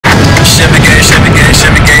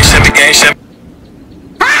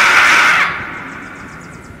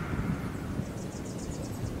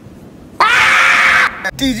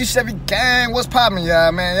Easy Chevy gang, what's poppin',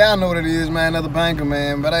 y'all, man? Y'all know what it is, man. Another banker,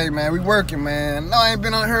 man. But hey, man, we working, man. No, I ain't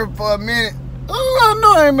been on here for a minute. Oh, I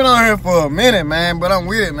know I ain't been on here for a minute, man. But I'm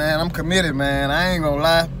with it, man. I'm committed, man. I ain't gonna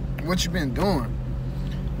lie. What you been doing?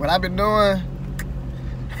 What I been doing?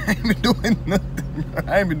 I ain't been doing nothing, bro.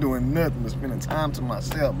 I ain't been doing nothing but spending time to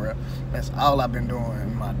myself, bro. That's all I've been doing.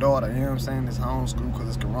 And my daughter, you know what I'm saying? This homeschool because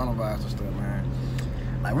it's coronavirus and stuff, man.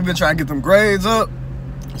 Like, we've been trying to get them grades up.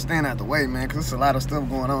 Staying out the way, man, because there's a lot of stuff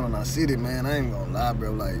going on in our city, man. I ain't gonna lie,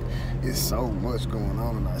 bro. Like, it's so much going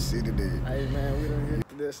on in our city that... Hey, man, we done hit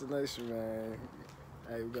the destination, man.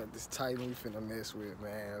 Hey, we got this Titan we finna mess with,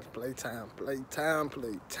 man. Playtime, playtime,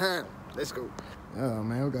 playtime. Let's go. Yeah,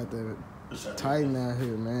 man, we got that Titan out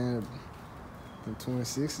here, man. The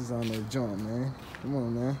 26s on that jump, man. Come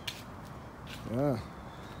on, man. Yeah.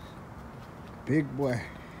 Big boy.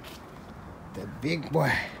 That big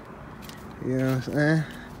boy. You know what I'm saying?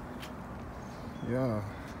 Yeah.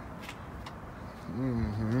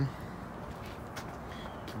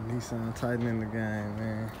 Nissan Titan in the game,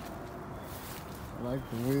 man. I like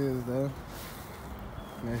the wheels though.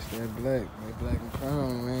 Match that black and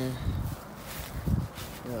chrome, man.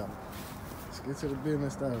 Yeah. Let's get to the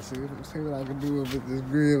business stuff. See what I can do with this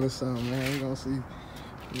grill or something, man. We're gonna see.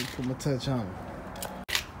 Let me put my touch on it.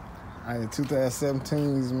 Alright,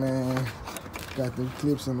 2017s, man. Got the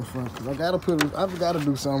clips in the front because I gotta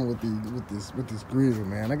do something with this grill,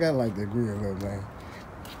 man. I gotta like that grill up, man.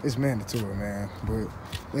 It's mandatory, man. But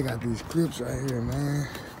they got these clips right here, man.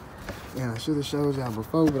 Yeah, I should have showed y'all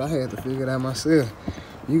before, but I had to figure it out myself.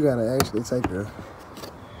 You gotta actually take a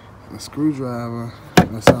screwdriver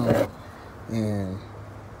or something and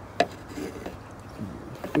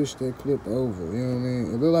push that clip over. You know what I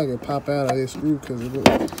mean? It look like it pop out of this screw because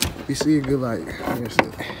you see it good like here's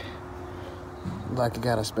it. Like you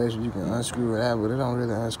got a space where you can unscrew it out, but it don't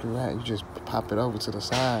really unscrew out. You just pop it over to the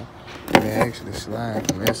side and it actually slide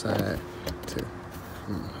from this side to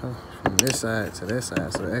from this side to that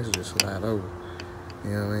side, so it actually just slide over. You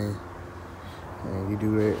know what I mean? And you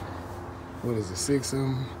do that. What is it? 6 of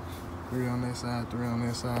them, 3 on that side, 3 on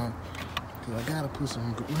that side. Cause I gotta put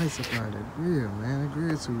some lights up on that grill, man. The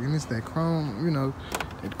grill too, and it's that chrome. You know,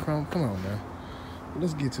 that chrome. Come on, man.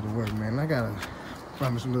 Let's get to the work, man. I gotta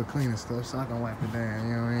find me some little cleaning stuff so I can wipe it down,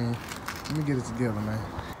 you know what I mean? Let me get it together, man.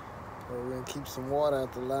 Well, we're gonna keep some water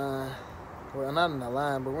out the line. Well, not in the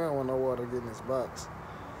line, but we don't want no water getting in this box.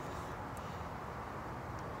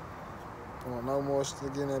 Don't want no more to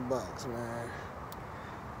get in that box, man.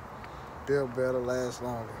 Build better, last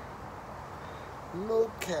longer. No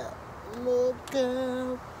cap, no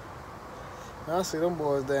cap. I see them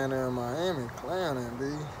boys down there in Miami clowning, B.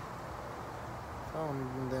 I don't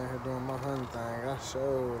even down here doing my hunting thing. I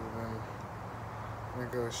sure been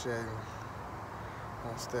negotiating.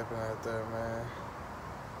 I'm stepping out there, man.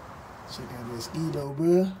 Check out this Skido, bro.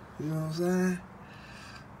 You know what I'm saying?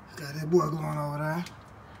 Got that boy going over there.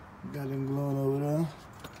 Got him glowing over there.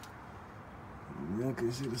 Y'all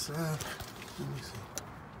can see the side. Let me see.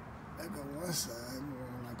 I got one side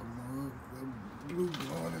going like a mug. That blue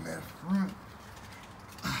glowing in that front.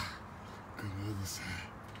 Go to the other side.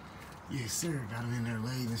 Yes, sir. Got him in there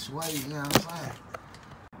laid and swayed, you know what I'm saying?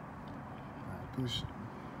 Alright, push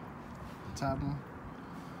the top one.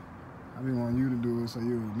 I be wanting you to do it so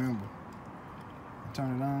you'll remember.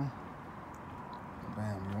 Turn it on.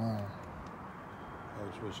 Bam, you're on.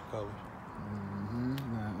 Oh, switch the color.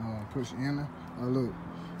 Now, push enter. Oh, look.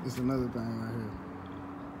 It's another thing right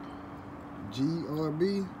here.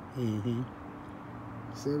 GRB.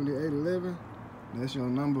 7811. That's your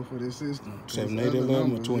number for this system.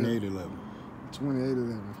 7811 or 2811?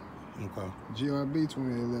 2811. Okay. GRB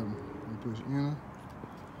 2811. You push enter.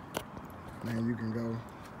 Now you can go.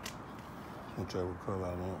 Whichever color I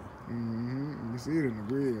want. You see it in the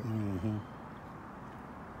grill.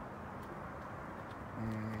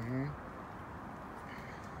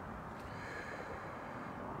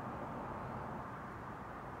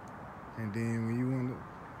 And then when you want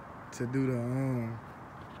to do the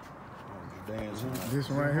this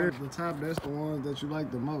one right here, the top, that's the ones that you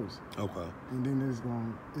like the most. Okay. And then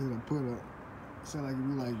it'll put say like if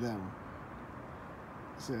you like that one.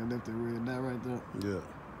 See, I left that red dot right there. Yeah.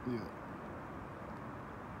 Yeah.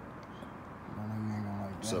 I know you ain't gonna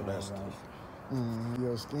like that. So that's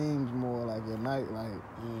your scheme's more like at night,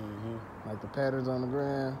 like the patterns on the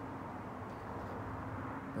ground.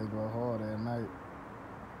 They go hard at night.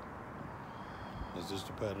 Is this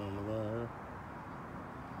the pattern on the ground here?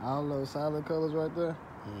 All those solid colors right there.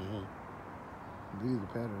 These are the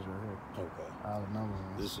patterns right here. Okay. All the numbers.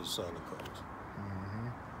 This is solid colors.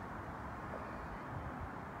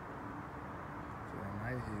 So it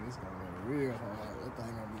might hit, it's gonna be real hard. That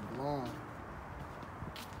thing gonna be blown.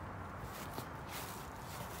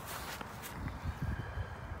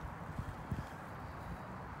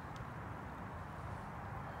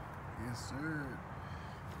 Yes, sir.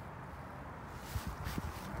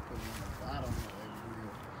 I put it on the bottom of that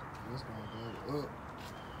grill. It's gonna blow up.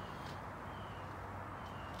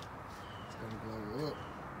 It's gonna blow up.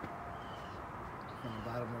 From the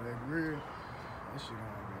bottom of that grill. That shit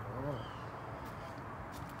gonna be hard.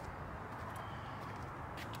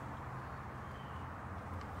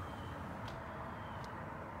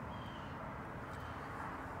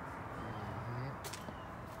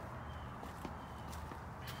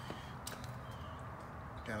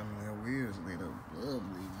 Got them little wheels lit up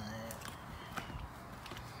lovely, man.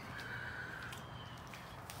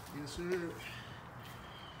 Yes, sir.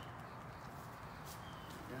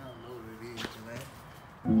 Y'all know what it is, man.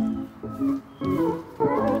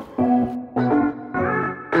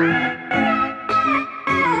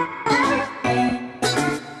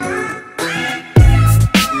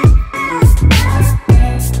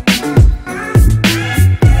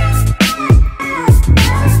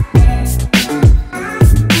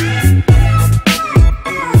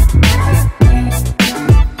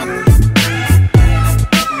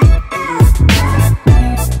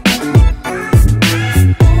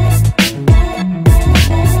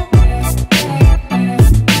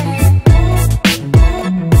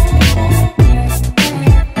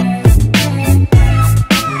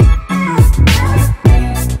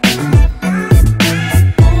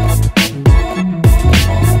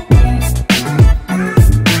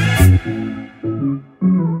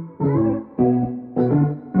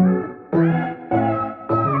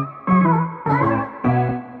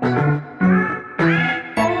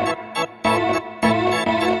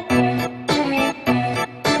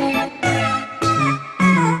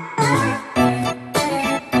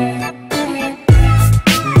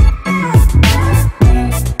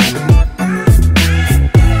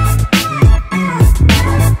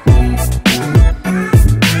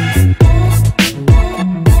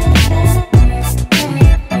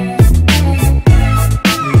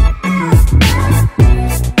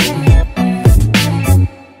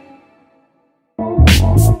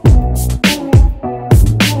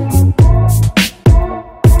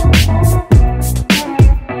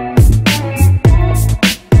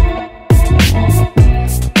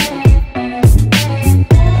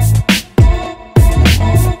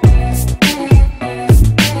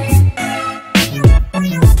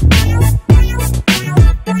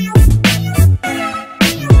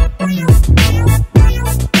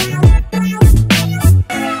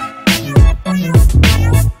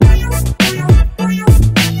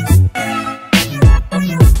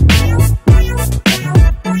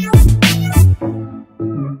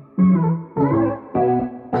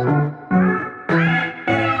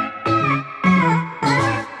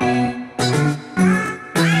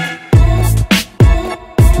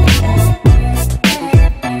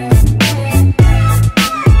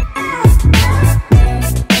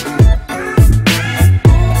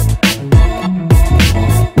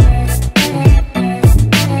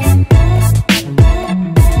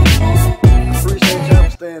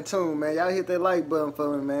 Tuned, man. Y'all hit that like button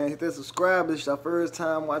for me, man. Hit that subscribe. This is your first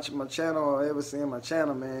time watching my channel or ever seeing my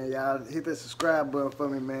channel, man. Y'all hit that subscribe button for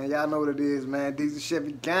me, man. Y'all know what it is, man. DC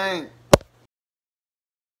Chevy Gang.